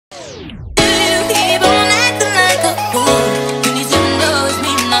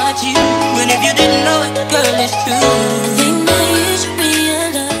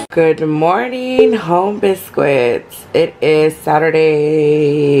Good morning, home biscuits. It is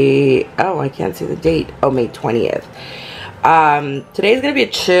Saturday. Oh, I can't see the date. Oh, May 20th. Today's gonna be a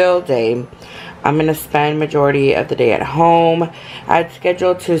chill day. I'm gonna spend majority of the day at home. I had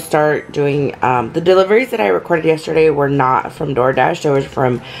scheduled to start doing the deliveries that I recorded yesterday were not from DoorDash. They were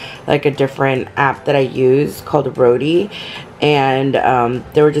from like a different app that I use called Roadie, and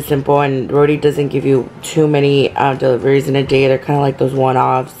they were just simple. And Roadie doesn't give you too many deliveries in a day. They're kind of like those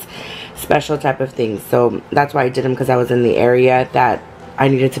one-offs, special type of things. So that's why I did them, because I was in the area that I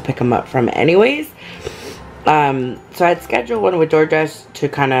needed to pick them up from anyways. So I'd scheduled one with DoorDash to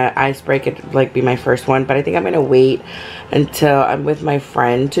kind of ice break it, like be my first one, but I think I'm gonna wait until I'm with my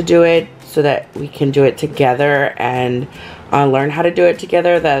friend to do it, so that we can do it together and learn how to do it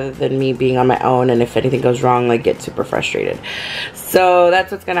together, rather than me being on my own, and if anything goes wrong, like get super frustrated. So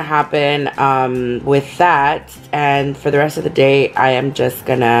that's what's gonna happen with that. And for the rest of the day, I am just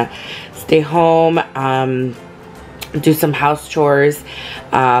gonna stay home, do some house chores,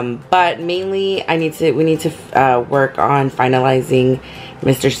 but mainly we need to work on finalizing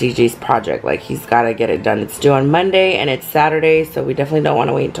Mr. CJ's project. Like, he's got to get it done. It's due on Monday and it's Saturday, so we definitely don't want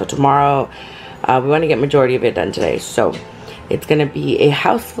to wait until tomorrow. We want to get majority of it done today, so it's gonna be a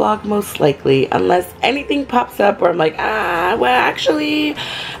house vlog most likely, unless anything pops up where I'm like, well actually,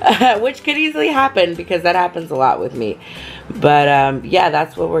 which could easily happen, because that happens a lot with me. But yeah,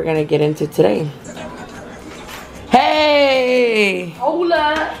 that's what we're gonna get into today. Hey!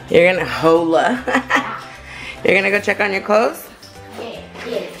 Hola! You're gonna hola. You're gonna go check on your clothes?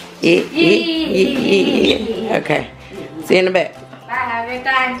 Yeah. Okay. See you in a bit. Bye, have a good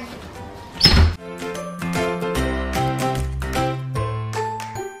time.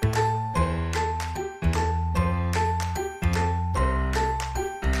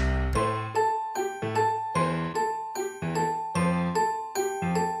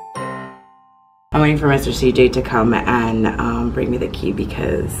 I'm waiting for Mr. CJ to come and bring me the key,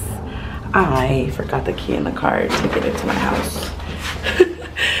 because I forgot the key in the car to get into my house.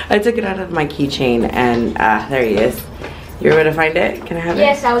 I took it out of my keychain, and there he is. You were able to find it? Can I have it?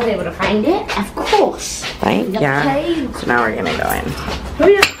 Yes, I was able to find it. Of course. Thank you. So now we're gonna go in.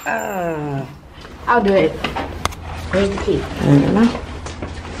 Hurry up. I'll do it. Where's the key? I don't know.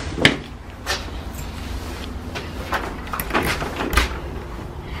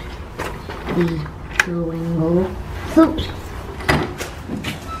 Oops.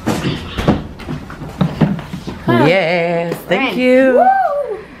 Yes, thank you.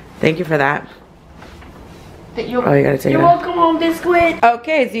 Woo! Thank you for that. Oh, you gotta take it. You're welcome, home biscuit.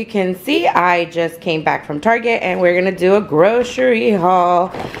 Okay, as you can see, I just came back from Target, and we're gonna do a grocery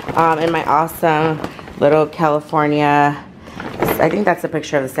haul in my awesome little California, I think that's a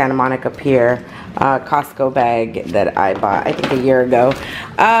picture of the Santa Monica Pier Costco bag that I bought, I think, a year ago.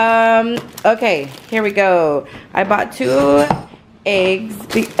 Okay, here we go. I bought 2 eggs.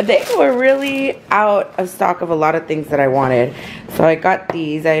 They were really out of stock of a lot of things that I wanted, so I got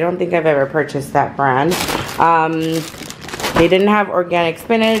these. I don't think I've ever purchased that brand. They didn't have organic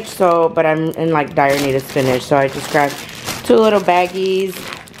spinach, so, but I'm in like dire need of spinach, so I just grabbed 2 little baggies.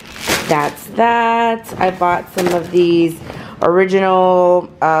 That's that. I bought some of these original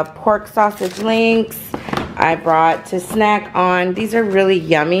pork sausage links. I brought to snack on. These are really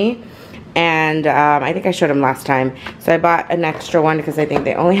yummy, and I think I showed them last time, so I bought an extra one because I think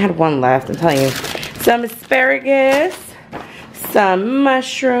they only had one left. I'm telling you. Some asparagus, some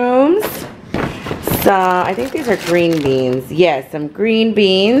mushrooms, some, I think these are green beans. Yes, some green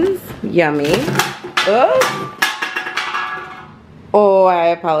beans. Yummy. Oh, I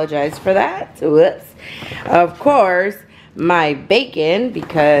apologize for that. Whoops. Of course, my bacon,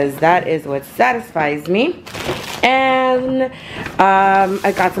 because that is what satisfies me. And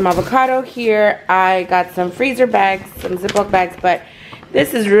I got some avocado here. I got some freezer bags, some Ziploc bags, but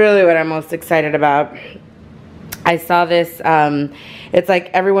this is really what I'm most excited about. I saw this, it's like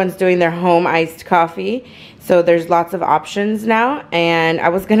everyone's doing their home iced coffee, so there's lots of options now. And I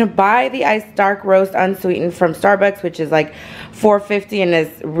was gonna buy the iced dark roast unsweetened from Starbucks, which is like $4.50, and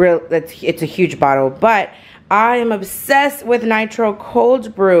it's a huge bottle, but I am obsessed with Nitro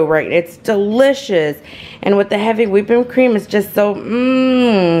Cold Brew, right? It's delicious. And with the heavy whipping cream, it's just so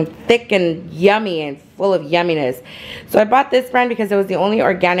thick and yummy and full of yumminess. So I bought this brand because it was the only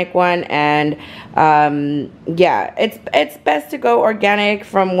organic one. And yeah, it's best to go organic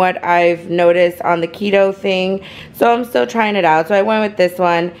from what I've noticed on the keto thing. So I'm still trying it out. So I went with this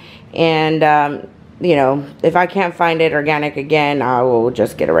one. And you know, if I can't find it organic again, I will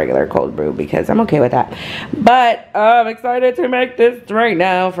just get a regular cold brew because I'm okay with that. But I'm excited to make this right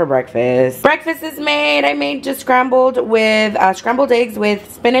now for breakfast. Breakfast is made. I made just scrambled eggs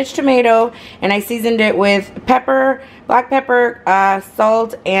with spinach, tomato, and I seasoned it with pepper, black pepper,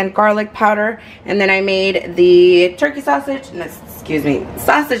 salt, and garlic powder. And then I made the turkey sausage,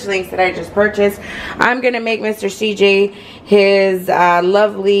 sausage links that I just purchased. I'm gonna make Mr. CJ his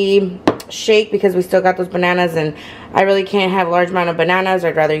lovely shake because we still got those bananas, and I really can't have a large amount of bananas.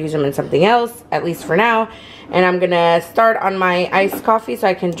 I'd rather use them in something else, at least for now. And I'm gonna start on my iced coffee so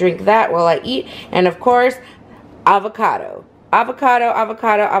I can drink that while I eat. And of course, avocado.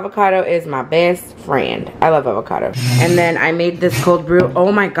 Avocado is my best friend. I love avocado. And then I made this cold brew.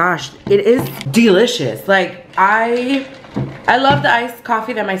 Oh my gosh, it is delicious. Like, I love the iced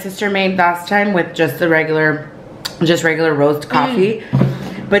coffee that my sister made last time with just the regular roast coffee.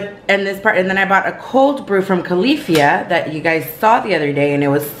 And then I bought a cold brew from Califia that you guys saw the other day, and it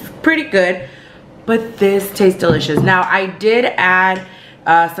was pretty good. But this tastes delicious. Now, I did add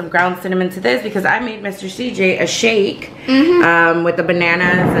some ground cinnamon to this because I made Mr. CJ a shake with the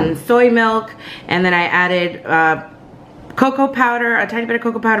bananas and soy milk, and then I added cocoa powder, a tiny bit of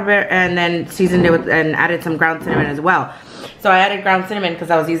cocoa powder, and then seasoned it with and added some ground cinnamon as well. So I added ground cinnamon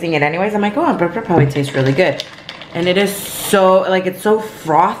because I was using it anyways. I'm like, oh, it probably tastes really good. And it is so, like, it's so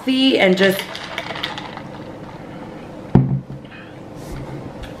frothy and just,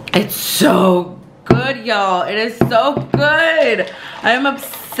 it's so good, y'all. It is so good. I am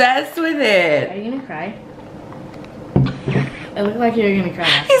obsessed with it. Are you gonna cry? It looked like you were gonna cry.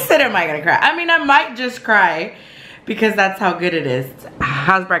 He said, am I gonna cry? I mean, I might just cry because that's how good it is.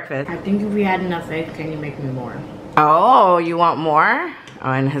 How's breakfast? I think if we had enough eggs, can you make me more? Oh, you want more?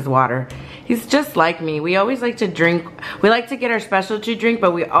 Oh, and his water. He's just like me. We always like to drink. We like to get our specialty drink,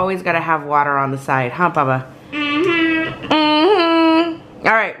 but we always gotta have water on the side. Huh, Papa?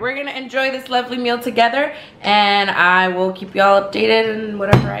 All right, we're gonna enjoy this lovely meal together, and I will keep y'all updated on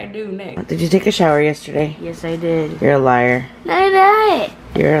whatever I do next. Did you take a shower yesterday? Yes, I did. You're a liar. No.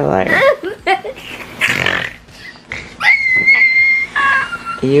 You're a liar.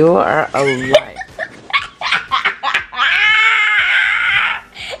 You are a liar.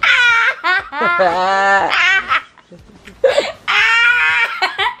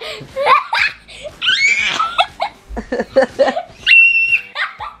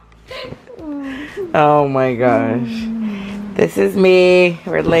 Oh my gosh. This is me.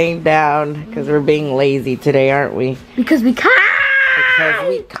 We're laying down because we're being lazy today, aren't we? Because we can. Because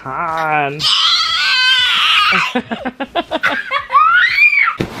we can.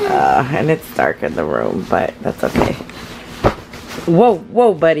 And it's dark in the room, but that's okay.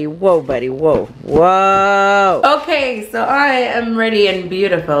 Whoa, buddy, whoa. Okay, so I am ready and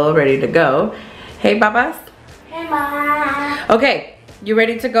beautiful, ready to go. Hey, Babas. Hey, Mom. Okay, you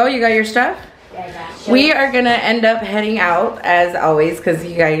ready to go? You got your stuff? Yeah, I got you. We are gonna end up heading out as always because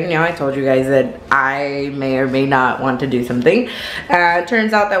you guys, I told you guys that I may or may not want to do something.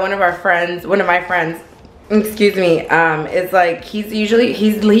 Turns out that one of my friends, excuse me, is like, he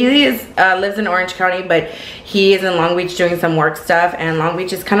lives in Orange County, but he is in Long Beach doing some work stuff, and Long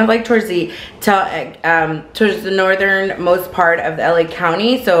Beach is kind of like towards the northernmost part of the LA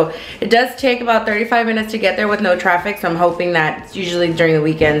County, so it does take about 35 minutes to get there with no traffic. So I'm hoping that usually during the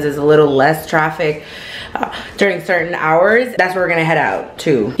weekends is a little less traffic during certain hours. That's where we're gonna head out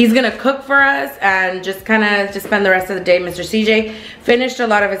to. He's gonna cook for us and just spend the rest of the day. Mr. CJ finished a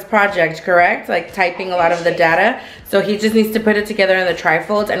lot of his project, correct? Like typing a lot of the data. So he just needs to put it together in the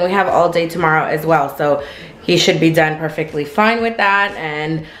trifolds, and we have all day tomorrow as well. So he should be done perfectly fine with that,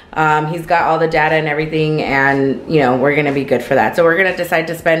 and he's got all the data and everything, and we're gonna be good for that. So we're gonna decide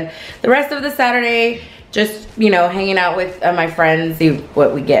to spend the rest of the Saturday just hanging out with my friends, see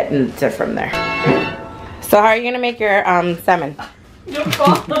what we get into from there. So how are you gonna make your salmon? Your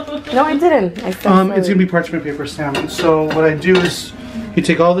fault. No, I didn't. It's gonna be parchment paper salmon. So what I do is you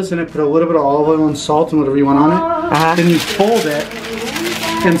take all this in it, put a little bit of olive oil and salt and whatever you want on it. Then you fold it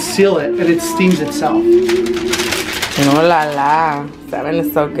and seal it, and it steams itself. Oh la la. Salmon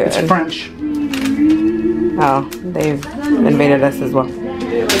is so good. It's French. Oh, they've invaded us as well.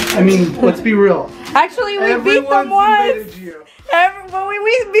 I mean, let's be real. Actually, we beat them once.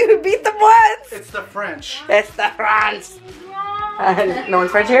 We beat them once. It's the French. It's the French. No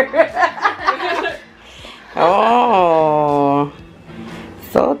one's French here? Oh,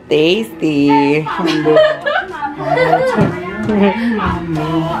 so tasty.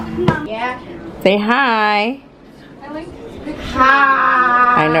 Yeah. Say hi.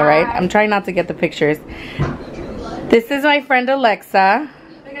 Hi. I know, right? I'm trying not to get the pictures. This is my friend Alexa.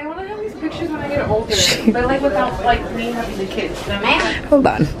 Like, I want to have these pictures when I get older, but like without like me having the kids. Hold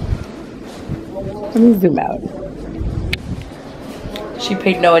on. Let me zoom out. She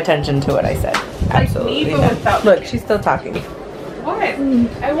paid no attention to what I said. Absolutely not. Look, she's still talking. What?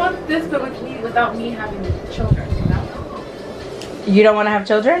 I want this, but with me, without me having the children. You know? You don't want to have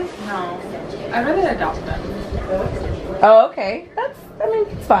children? No. I'd rather adopt them. Oh, okay. I mean,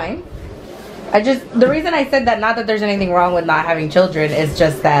 it's fine. The reason I said that, not that there's anything wrong with not having children, is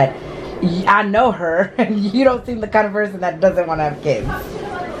just that I know her, and you don't seem the kind of person that doesn't want to have kids.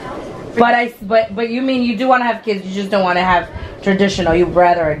 But you mean you do want to have kids, you just don't want to have traditional, you'd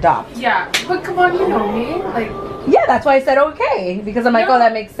rather adopt. Yeah, but come on, you know me. Like. Yeah, that's why I said okay, because I'm like, oh,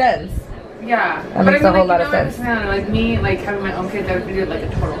 that makes sense. Yeah. That makes a whole lot of sense. Like me, like having my own kids, I would be like a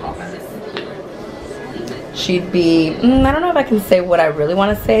total offense. She'd be, I don't know if I can say what I really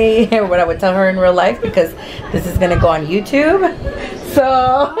want to say or what I would tell her in real life, because this is going to go on YouTube.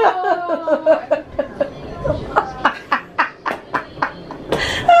 So.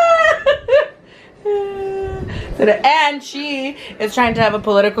 And she is trying to have a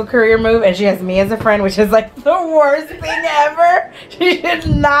political career move, and she has me as a friend, which is like the worst thing ever. She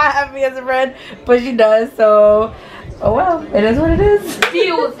should not have me as a friend, but she does. So, oh well, it is what it is.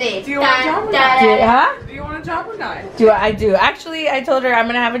 Deal with it. Do you want a job or not? Do you want a job or not? I do. Actually, I told her I'm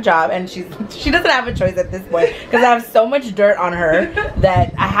gonna have a job, and she doesn't have a choice at this point, because I have so much dirt on her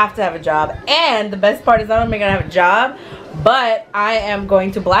that I have to have a job. And the best part is not only am I gonna have a job, but I am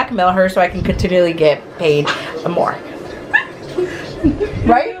going to blackmail her so I can continually get paid more.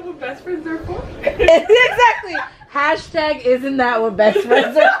 Right? What best friends are for? Exactly. Hashtag isn't that what best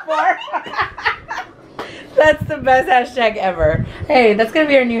friends are for? That's the best hashtag ever. Hey, that's gonna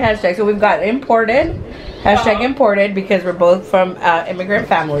be our new hashtag. So we've got imported. Hashtag imported, because we're both from immigrant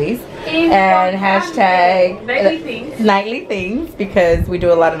families. And hashtag nightly things, because we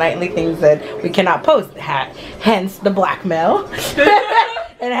do a lot of nightly things that we cannot post. Hence the blackmail.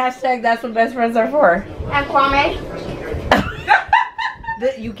 And hashtag that's what best friends are for. And Kwame?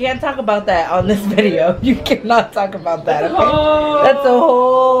 You can't talk about that on this video. You cannot talk about that, okay? That's a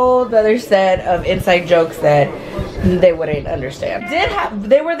whole other set of inside jokes that they wouldn't understand.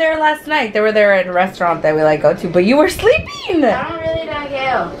 They were there last night. They were there at a restaurant that we like go to, but you were sleeping. I don't really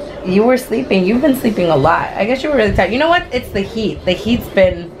know you. You were sleeping. You've been sleeping a lot. I guess you were really tired. You know what? It's the heat. The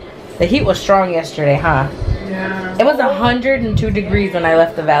heat was strong yesterday, huh? Yeah. It was 102 degrees when I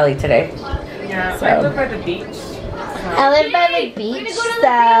left the valley today. Yeah. So. I live by the beach. I live by the beach, We're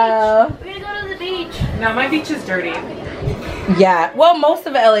gonna go to the beach. No, my beach is dirty. Yeah, well, most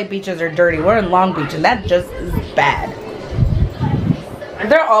of LA beaches are dirty. We're in Long Beach, and that just is bad.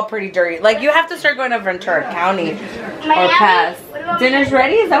 They're all pretty dirty. Like, you have to start going to Ventura County or past. Dinner's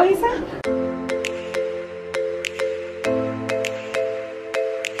ready? Is that what you said?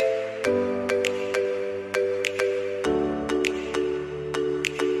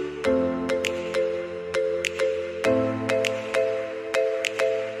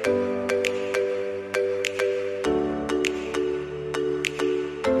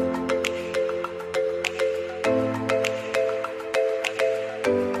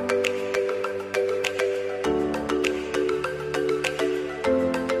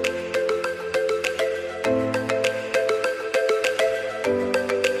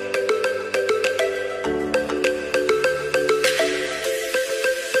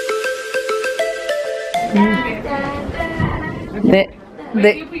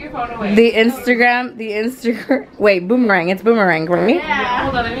 The Instagram, wait, boomerang, it's boomerang, right? Yeah.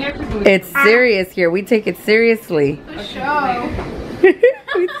 Hold on, let me actually move. It's serious here, we take it seriously. The show.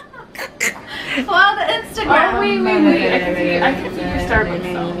 Well, the Instagram. Oh, wait. I can see your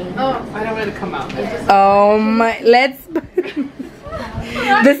Starbucks though. Oh, I don't want it to come out. Oh my,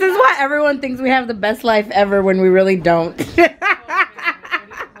 this is why everyone thinks we have the best life ever when we really don't.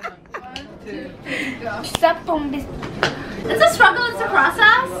 It's a struggle, it's a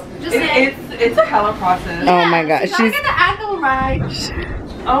process. It's a hella process. Oh my gosh. You gotta get the angle right.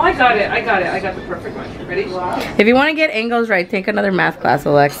 Oh, I got it. I got the perfect one. Ready? Wow. If you want to get angles right, take another math class,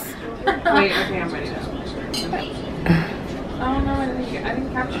 Alex. Wait, okay, I'm ready now. Oh no, I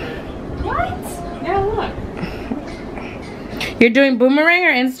didn't capture it. What? Yeah, look. You're doing boomerang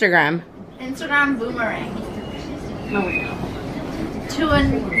or Instagram? Instagram boomerang. No, wait, no. 2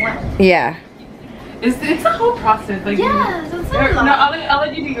 and 1. Yeah. It's a whole process. Like, yeah, it's a lot. No, I'll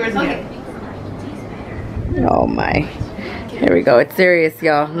let you do yours again. Oh my. Here we go. It's serious,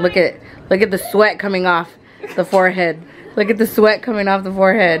 y'all. Look at the sweat coming off the forehead. Look at the sweat coming off the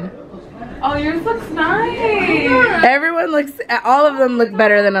forehead. Oh, yours looks nice. Everyone looks, all of them look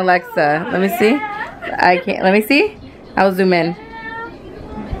better than Alexa. Let me see. Let me see. I'll zoom in.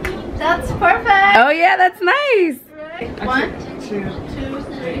 That's perfect. Oh yeah, that's nice. Right. 1, 2, 3.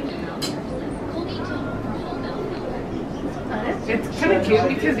 It's kind of cute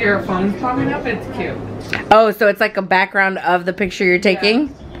because your phone's popping up. It's cute. Oh, so it's like a background of the picture you're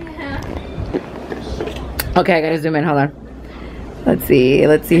taking? Yeah. Okay, I gotta zoom in. Hold on. Let's see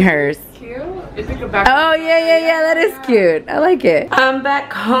hers. Cute. It's like a background. Oh yeah, that is cute. I like it. I'm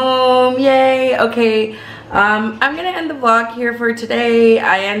back home. Yay. Okay. I'm gonna end the vlog here for today.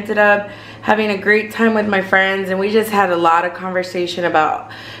 I ended up having a great time with my friends, and we just had a lot of conversation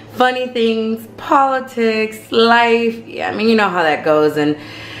about funny things, politics, life. Yeah, I mean, you know how that goes. And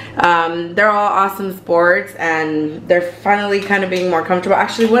they're all awesome sports, and they're finally kind of being more comfortable.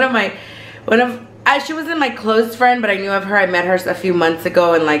 Actually, she wasn't my close friend, but I knew of her. I met her a few months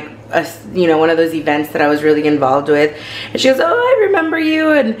ago in like one of those events that I was really involved with. And she goes, "Oh, I remember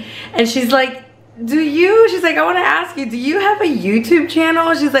you." And she's like, she's like, "I want to ask you, do you have a YouTube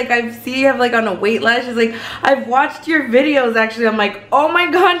channel?" She's like, "I see you have like on a wait list." She's like, "I've watched your videos actually." I'm like, "Oh my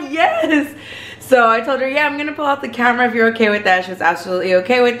God, yes." So I told her, "Yeah, I'm gonna pull out the camera if you're okay with that." She was absolutely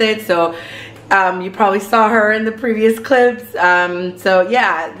okay with it. So you probably saw her in the previous clips. So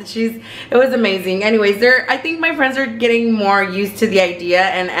yeah, it was amazing. Anyways, I think my friends are getting more used to the idea,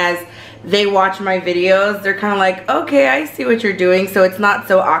 and as they watch my videos, they're kind of like, okay, I see what you're doing. So it's not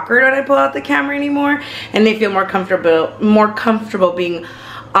so awkward when I pull out the camera anymore, and they feel more comfortable being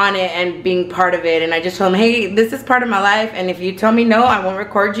on it and being part of it. And I just told them, hey, this is part of my life, and if you tell me no, I won't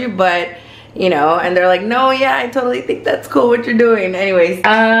record you, but and they're like, no, yeah, I totally think that's cool what you're doing. Anyways,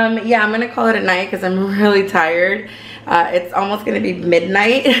 yeah, I'm gonna call it a night because I'm really tired. It's almost gonna be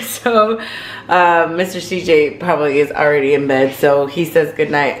midnight, so Mr. CJ probably is already in bed, so he says good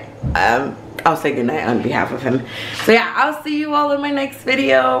night. I'll say good night on behalf of him. So yeah, I'll see you all in my next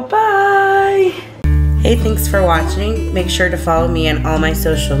video. Bye. Hey, thanks for watching. Make sure to follow me on all my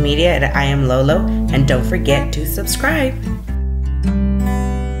social media at EyeAmLolo, and don't forget to subscribe.